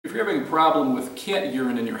If you're having a problem with cat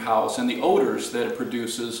urine in your house and the odors that it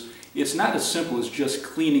produces, it's not as simple as just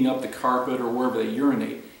cleaning up the carpet or wherever they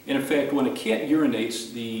urinate. And in fact, when a cat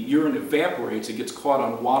urinates, the urine evaporates, it gets caught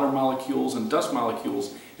on water molecules and dust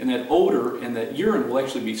molecules, and that odor and that urine will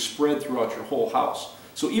actually be spread throughout your whole house.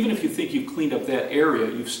 So even if you think you've cleaned up that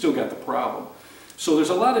area, you've still got the problem. So there's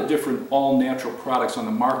a lot of different all-natural products on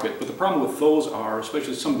the market, but the problem with those are,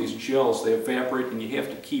 especially some of these gels, they evaporate and you have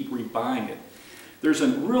to keep rebuying it. There's a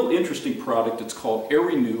real interesting product, it's called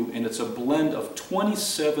Air-ReNu, and it's a blend of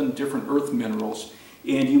 27 different earth minerals,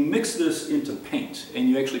 and you mix this into paint, and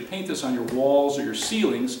you actually paint this on your walls or your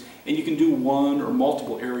ceilings, and you can do one or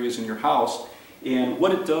multiple areas in your house. And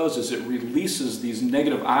what it does is it releases these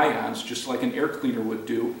negative ions, just like an air cleaner would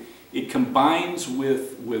do. It combines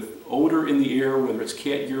with odor in the air, whether it's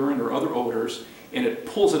cat urine or other odors, and it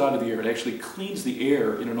pulls it out of the air. It actually cleans the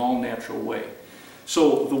air in an all-natural way.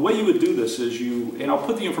 So the way you would do this is and I'll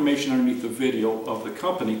put the information underneath the video of the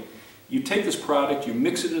company, you take this product, you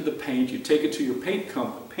mix it into the paint, you take it to your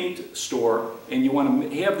paint store, and you want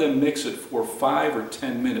to have them mix it for 5 or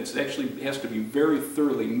 10 minutes. It actually has to be very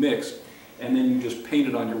thoroughly mixed, and then you just paint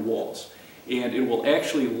it on your walls. And it will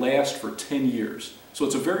actually last for 10 years. So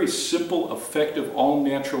it's a very simple, effective,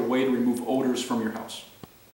 all-natural way to remove odors from your house.